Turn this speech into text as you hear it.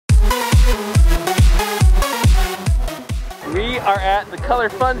are at the Color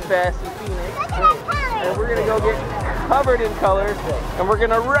Fun Fest in Phoenix. And we're gonna go get covered in colors and we're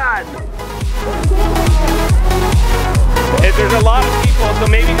gonna run. There's a lot of people, so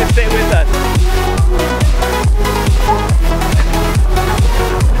maybe just stay with us.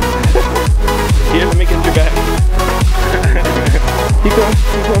 Here, let me get your back. Keep going,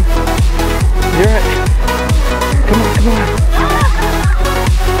 keep going. You're right. Come on, come on.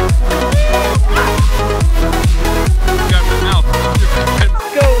 Let's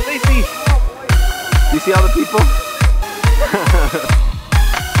go, Lacey. You see all the people?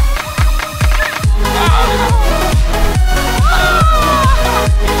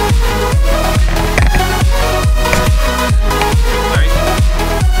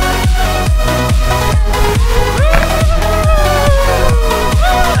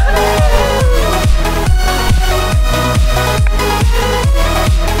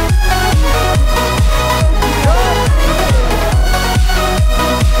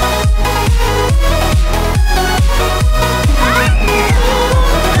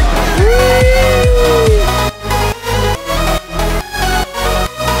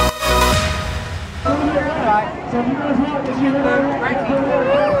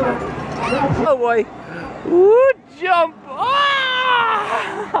 Oh boy! Woo! Jump!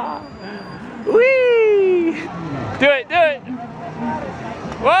 Ah! Whee! Do it! Do it!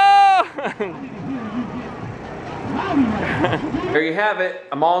 Whoa! There you have it.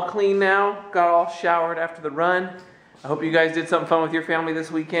 I'm all clean now. Got all showered after the run. I hope you guys did something fun with your family this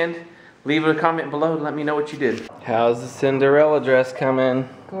weekend. Leave a comment below and let me know what you did. How's the Cinderella dress coming?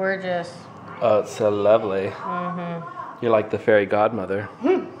 Gorgeous. Oh, it's so lovely. Mm-hmm. You're like the fairy godmother.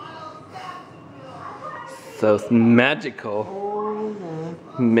 So magical.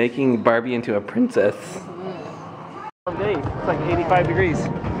 Mm-hmm. Making Barbie into a princess. Days. It's like 85 degrees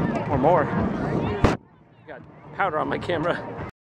or more. Got powder on my camera.